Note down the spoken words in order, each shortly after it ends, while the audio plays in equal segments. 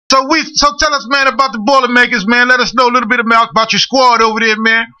So tell us, man, about the Boilermakers, man. Let us know a little bit about your squad over there,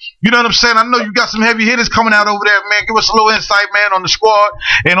 man. You know what I'm saying? I know you got some heavy hitters coming out over there, man. Give us a little insight, man, on the squad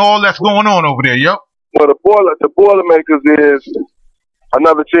and all that's going on over there, yo. Well, the Boilermakers is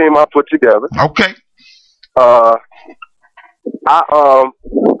another team I put together. Okay. I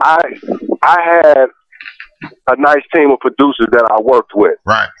had a nice team of producers that I worked with.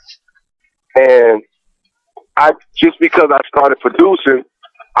 Right. And just because I started producing,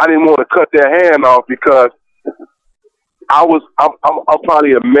 I didn't want to cut their hand off because I'm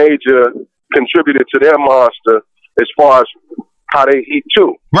probably a major contributor to their monster as far as how they eat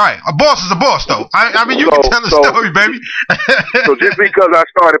too. Right. A boss is a boss, though. I mean, you can tell the story, baby. So just because I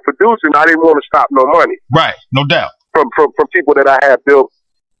started producing, I didn't want to stop no money. Right. No doubt. From people that I had built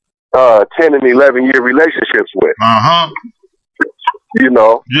 10 and 11-year relationships with. You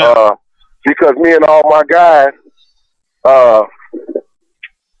know, yeah. because me and all my guys,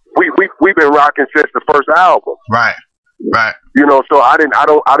 we've been rocking since the first album. Right. Right. You know, so I didn't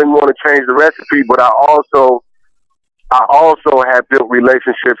want to change the recipe, but I also had built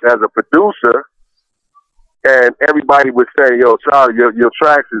relationships as a producer, and everybody would say, "Yo, Charlie, your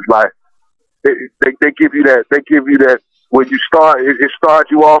tracks is like they give you that when you start, it starts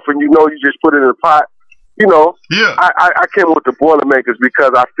you off, and you know you just put it in the pot." You know, yeah. I came with the Boilermakers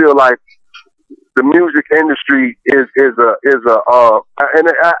because I feel like the music industry is a and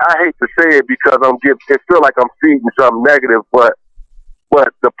I hate to say it because it feel like I'm feeding something negative, but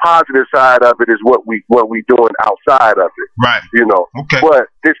the positive side of it is what we doing outside of it. Right. You know. Okay. But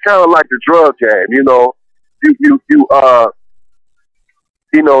it's kind of like the drug game, you know.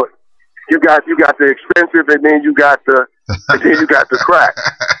 You got the expensive, and then you got the crack.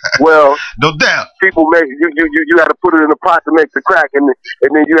 Well, no doubt. People you got to put it in a pot to make the crack, and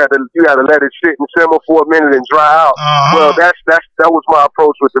then you got to let it sit and simmer for a minute and dry out. Well, that was my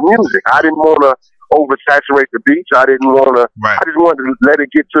approach with the music. I didn't want to oversaturate the beats. I didn't want to. Right. I just wanted to let it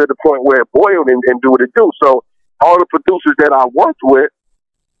get to the point where it boiled and do what it do. So all the producers that I worked with,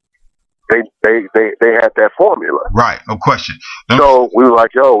 they had that formula. Right, no question. So we were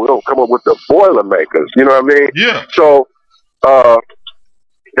like, yo, we'll come up with the Boilermakers. You know what I mean? Yeah. So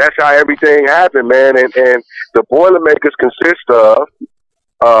that's how everything happened, man. And the Boilermakers consist of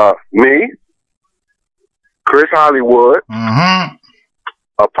me, Chris Hollywood,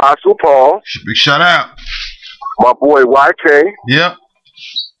 Apostle Paul. Big shout out. My boy YK. Yep.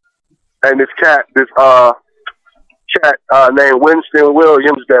 And this cat named Winston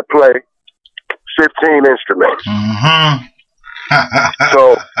Williams that play 15 instruments.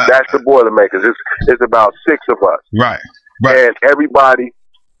 So that's the Boilermakers. It's about 6 of us. Right. Right. And everybody's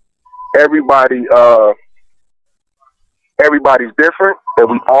different, and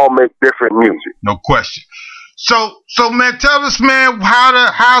we all make different music. No question. So man, tell us, man,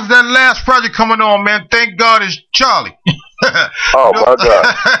 how's that last project coming on, man? Thank God it's Charlie. Oh my God.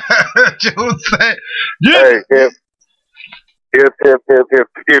 You know what I'm saying? Yeah. Hey,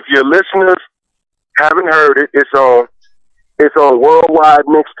 if your listeners haven't heard it, it's on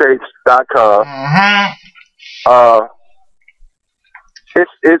worldwidemixtapes.com.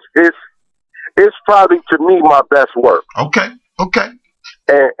 It's probably, to me, my best work. Okay.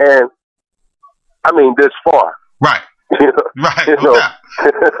 And I mean this far. Right. Right. You know?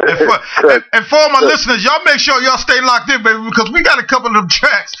 And for all my listeners, y'all make sure y'all stay locked in, baby, because we got a couple of them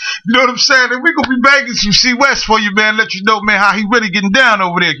tracks. You know what I'm saying? And we gonna be banging some C West for you, man. Let you know, man, how he really getting down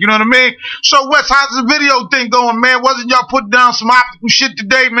over there. You know what I mean? So West, how's the video thing going, man? Wasn't y'all putting down some optical shit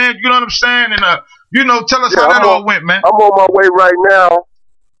today, man? You know what I'm saying? And you know, tell us how that all went, man. I'm on my way right now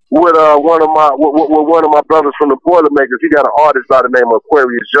with one of my brothers from the Boilermakers. He got an artist by the name of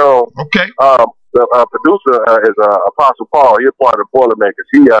Aquarius Jones. Okay. The producer is Apostle Paul. He's part of the Boilermakers.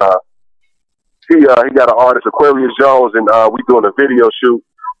 He got an artist, Aquarius Jones, and we doing a video shoot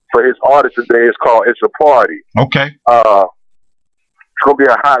for his artist today. It's called It's a Party. Okay. It's gonna be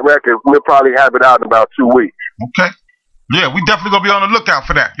a hot record. We'll probably have it out in about 2 weeks. Okay. Yeah, we definitely gonna be on the lookout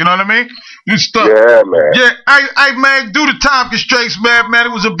for that. You know what I mean? Good stuff. Yeah, man. Yeah, I man, do the time constraints, man.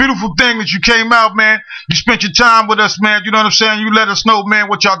 It was a beautiful thing that you came out, man. You spent your time with us, man. You know what I'm saying? You let us know, man,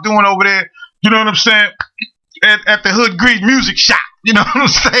 what y'all doing over there. You know what I'm saying? At the Hood Greed Music Shop. You know what I'm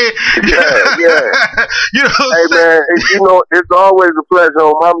saying? Yeah. You know what I'm saying? Man, you know, it's always a pleasure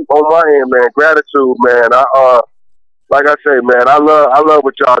on my end, man. Gratitude, man. Like I say, man, I love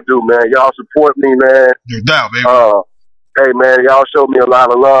what y'all do, man. Y'all support me, man. No doubt, baby. Hey, man, y'all show me a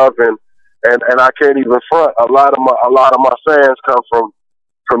lot of love, and I can't even front. A lot of my fans come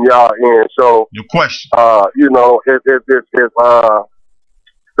from y'all end. So, your question. You know, if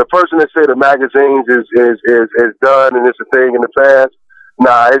the person that said the magazines is done and it's a thing in the past,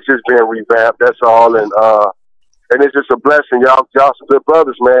 Nah, it's just been revamped. That's all, and it's just a blessing. Y'all some good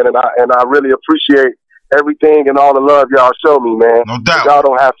brothers, man, and I really appreciate everything and all the love y'all show me, man. No doubt. Y'all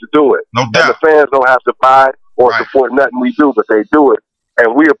don't have to do it. No doubt. And the fans don't have to buy or support nothing we do, but they do it.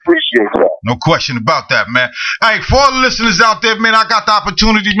 And we appreciate that. No question about that, man. Hey, for all the listeners out there, man, I got the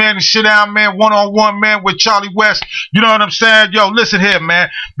opportunity, man, to sit down, man, one-on-one, man, with Charlie West. You know what I'm saying? Yo, listen here, man.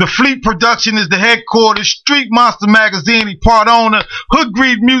 The Fleet Production is the headquarters. Street Monster Magazine, he part owner. Hood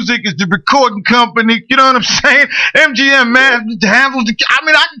Greed Music is the recording company. You know what I'm saying? MGM, man, handles the... I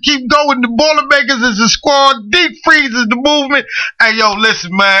mean, I can keep going. The Boilermakers is the squad. Deep Freeze is the movement. Hey, yo,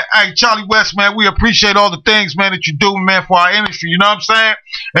 listen, man. Hey, Charlie West, man, we appreciate all the things, man, that you do, man, for our industry. You know what I'm saying?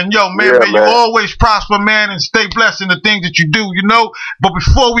 And yo, man, you always prosper, man, and stay blessed in the things that you do, you know. But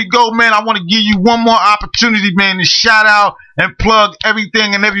before we go, man, I want to give you one more opportunity, man, to shout out and plug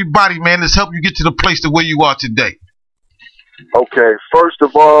everything and everybody, man, that's helped you get to the place to where you are today. Okay, first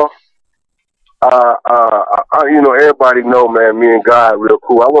of all, you know, everybody know, man, me and God real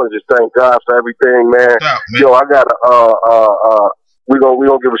cool. I want to just thank God for everything, man. Yeah, man. Yo, I got we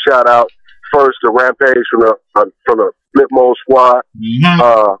gonna give a shout out first to Rampage from the Flipmode squad.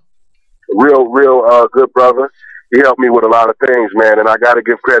 Real good brother. He helped me with a lot of things, man, and I gotta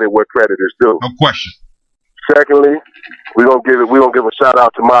give credit where credit is due. No question. Secondly, we're gonna give a shout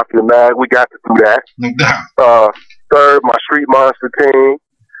out to Mafia, man. We got to do that. No doubt. Third, my Street Monster team,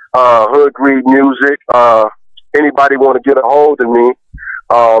 Hood Greed Music. Anybody want to get a hold of me?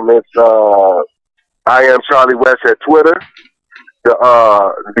 It's I am Charlie West at Twitter.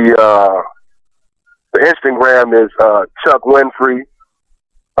 The Instagram is Chuck Winfrey.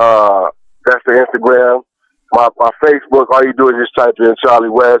 That's the Instagram. My Facebook, all you do is just type in Charlie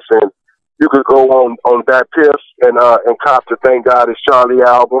West, and you could go on that Tips and cop the Thank God It's Charlie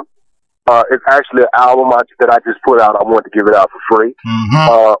album. It's actually an album that I just put out. I want to give it out for free.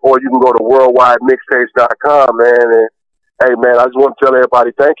 Or you can go to worldwidemixtapes.com, man, and hey, man, I just want to tell everybody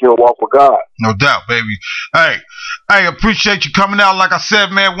thank you and walk with God. No doubt, baby. Hey, appreciate you coming out. Like I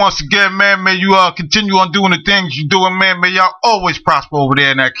said, man, once again, man, may you continue on doing the things you're doing, man. May y'all always prosper over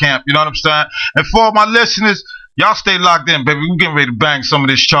there in that camp. You know what I'm saying? And for all my listeners, y'all stay locked in, baby. We're getting ready to bang some of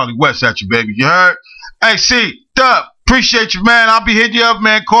this Charlie West at you, baby. You heard? Hey, C, Dub, appreciate you, man. I'll be hitting you up,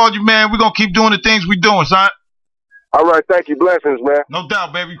 man. Call you, man. We're going to keep doing the things we're doing, son. All right. Thank you. Blessings, man. No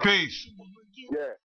doubt, baby. Peace. Yeah.